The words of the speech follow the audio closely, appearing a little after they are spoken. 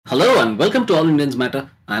Hello and welcome to All Indians Matter.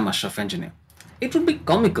 I'm Ashraf Engineer. It would be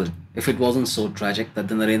comical if it wasn't so tragic that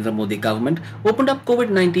the Narendra Modi government opened up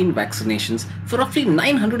COVID-19 vaccinations for roughly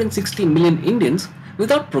 960 million Indians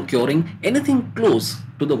without procuring anything close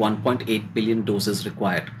to the 1.8 billion doses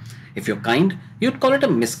required. If you're kind, you'd call it a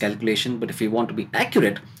miscalculation, but if you want to be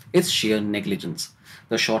accurate, it's sheer negligence.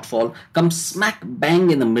 The shortfall comes smack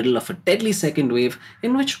bang in the middle of a deadly second wave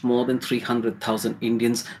in which more than 300,000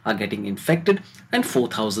 Indians are getting infected and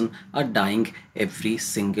 4,000 are dying every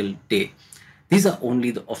single day. These are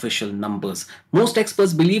only the official numbers. Most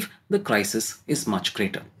experts believe the crisis is much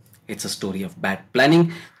greater. It's a story of bad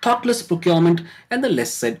planning, thoughtless procurement, and the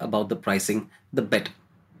less said about the pricing, the better.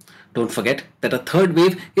 Don't forget that a third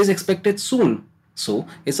wave is expected soon. So,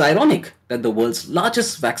 it's ironic that the world's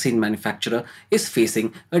largest vaccine manufacturer is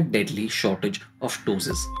facing a deadly shortage of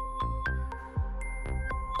doses.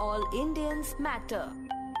 All Indians matter.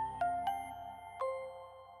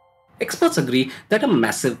 Experts agree that a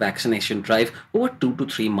massive vaccination drive over 2 to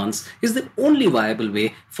 3 months is the only viable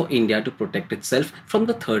way for India to protect itself from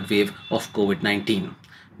the third wave of COVID 19.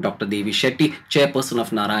 Dr. Devi Shetty, chairperson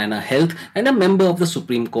of Narayana Health and a member of the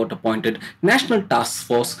Supreme Court appointed National Task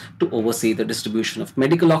Force to oversee the distribution of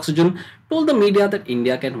medical oxygen, told the media that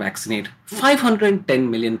India can vaccinate 510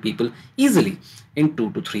 million people easily in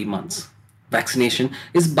 2 to 3 months. Vaccination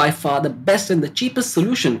is by far the best and the cheapest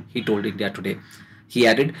solution, he told India Today. He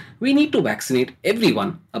added, we need to vaccinate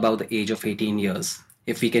everyone above the age of 18 years.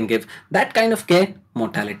 If we can give that kind of care,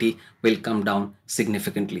 mortality will come down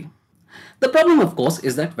significantly. The problem, of course,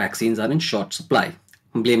 is that vaccines are in short supply.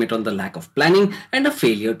 Blame it on the lack of planning and a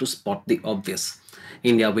failure to spot the obvious.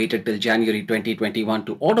 India waited till January 2021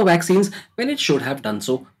 to order vaccines when it should have done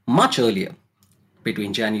so much earlier.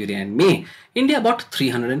 Between January and May, India bought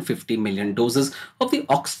 350 million doses of the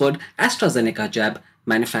Oxford AstraZeneca jab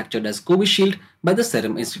manufactured as Covishield by the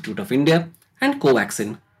Serum Institute of India and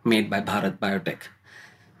Covaxin made by Bharat Biotech.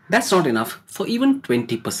 That's not enough for even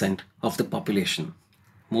 20% of the population.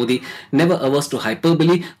 Modi, never averse to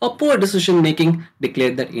hyperbole or poor decision making,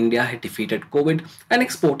 declared that India had defeated COVID and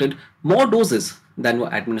exported more doses than were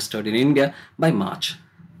administered in India by March.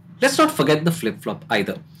 Let's not forget the flip flop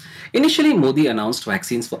either. Initially, Modi announced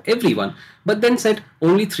vaccines for everyone, but then said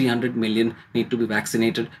only 300 million need to be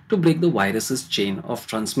vaccinated to break the virus's chain of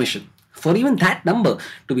transmission. For even that number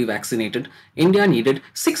to be vaccinated, India needed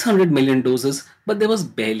 600 million doses, but there was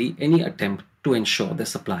barely any attempt to ensure their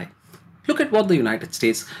supply. Look at what the United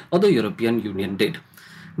States or the European Union did.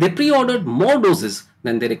 They pre-ordered more doses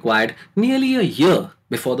than they required nearly a year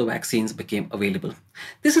before the vaccines became available.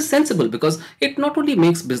 This is sensible because it not only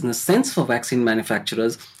makes business sense for vaccine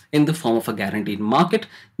manufacturers in the form of a guaranteed market,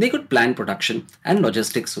 they could plan production and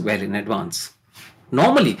logistics well in advance.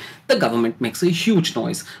 Normally, the government makes a huge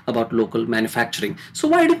noise about local manufacturing, so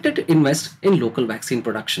why did it invest in local vaccine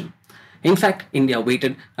production? In fact, India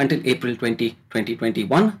waited until April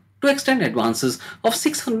 2021 to extend advances of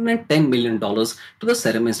 $610 million to the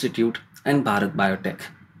Serum Institute and Bharat Biotech.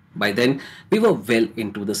 By then, we were well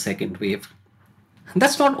into the second wave.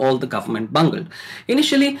 That's not all the government bungled.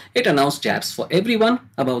 Initially, it announced jabs for everyone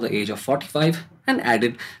above the age of 45 and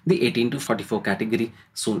added the 18 to 44 category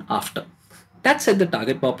soon after. That set the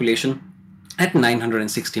target population at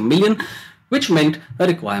 960 million, which meant a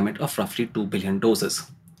requirement of roughly 2 billion doses.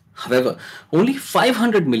 However, only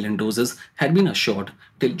 500 million doses had been assured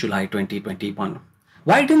till July 2021.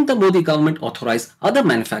 Why didn't the Modi government authorize other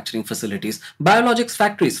manufacturing facilities, biologics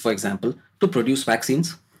factories for example, to produce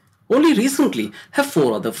vaccines? Only recently have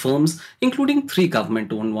 4 other firms, including 3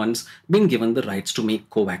 government-owned ones, been given the rights to make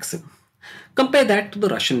Covaxin. Compare that to the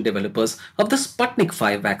Russian developers of the Sputnik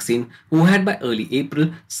V vaccine who had by early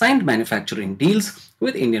April signed manufacturing deals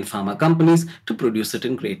with Indian pharma companies to produce it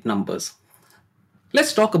in great numbers.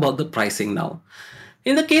 Let's talk about the pricing now.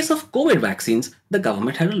 In the case of COVID vaccines, the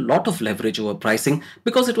government had a lot of leverage over pricing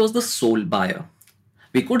because it was the sole buyer.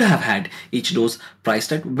 We could have had each dose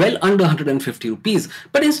priced at well under 150 rupees,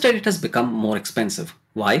 but instead it has become more expensive.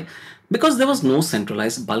 Why? Because there was no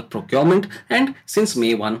centralized bulk procurement, and since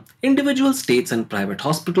May 1, individual states and private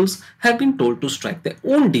hospitals have been told to strike their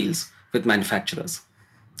own deals with manufacturers.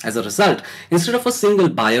 As a result, instead of a single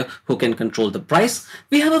buyer who can control the price,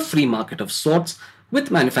 we have a free market of sorts with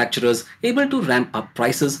manufacturers able to ramp up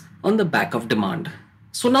prices on the back of demand.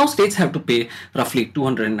 So now states have to pay roughly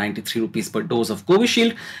 293 rupees per dose of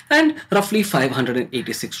Covishield and roughly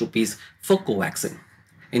 586 rupees for Covaxin.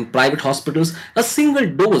 In private hospitals, a single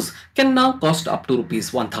dose can now cost up to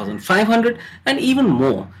rupees 1,500 and even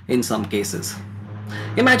more in some cases.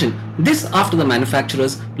 Imagine this after the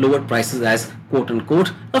manufacturers lowered prices as quote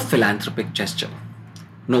unquote a philanthropic gesture.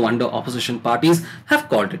 No wonder opposition parties have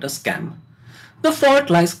called it a scam. The fault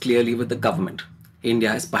lies clearly with the government.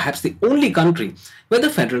 India is perhaps the only country where the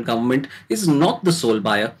federal government is not the sole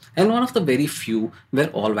buyer and one of the very few where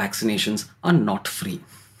all vaccinations are not free.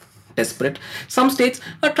 Desperate, some states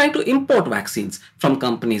are trying to import vaccines from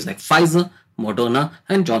companies like Pfizer, Moderna,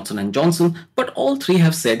 and Johnson & Johnson, but all three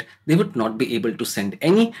have said they would not be able to send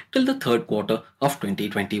any till the third quarter of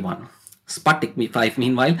 2021. Sputnik 5,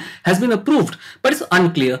 meanwhile, has been approved, but it's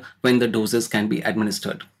unclear when the doses can be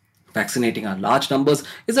administered. Vaccinating our large numbers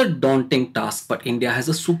is a daunting task, but India has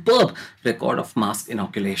a superb record of mass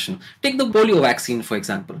inoculation. Take the polio vaccine, for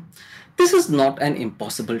example. This is not an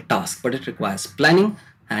impossible task, but it requires planning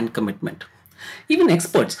and commitment. Even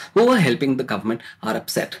experts who are helping the government are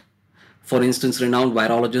upset. For instance, renowned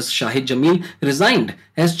virologist Shahid Jamil resigned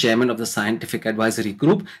as chairman of the scientific advisory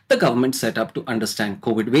group the government set up to understand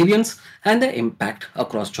COVID variants and their impact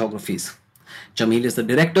across geographies. Jamil is the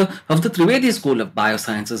director of the Trivedi School of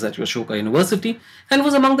Biosciences at Ashoka University and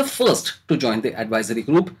was among the first to join the advisory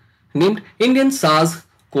group named Indian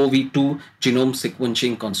SARS-CoV-2 Genome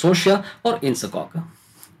Sequencing Consortia, or INSACOG.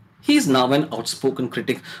 He is now an outspoken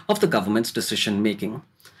critic of the government's decision making.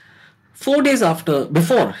 4 days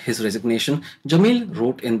before his resignation, Jamil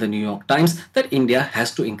wrote in the New York Times that India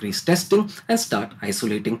has to increase testing and start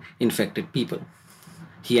isolating infected people.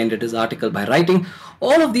 He ended his article by writing,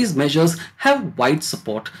 "All of these measures have wide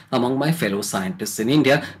support among my fellow scientists in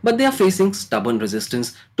India, but they are facing stubborn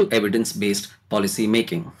resistance to evidence-based policy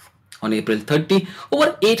making." On April 30,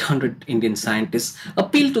 over 800 Indian scientists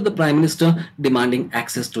appealed to the Prime Minister demanding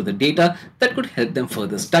access to the data that could help them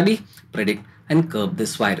further study, predict, and curb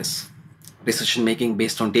this virus. Decision making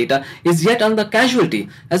based on data is yet another casualty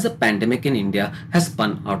as the pandemic in India has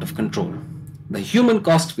spun out of control. The human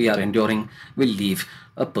cost we are enduring will leave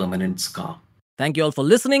a permanent scar. Thank you all for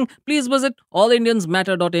listening. Please visit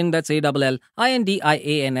allindiansmatter.in, that's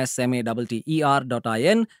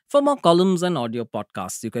ALLINDIANSMATTER.in, for more columns and audio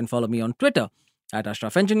podcasts. You can follow me on Twitter at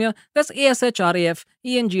Ashraf Engineer, that's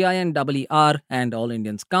ASHRAFENGINER, and All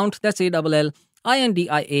Indians Count, that's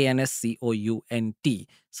ALLINDIANSCOUNT.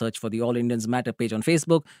 Search for the All Indians Matter page on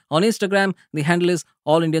Facebook. On Instagram, the handle is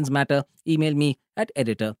All Indians Matter. Email me at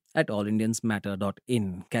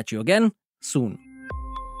editor@allindiansmatter.in. Catch you again soon.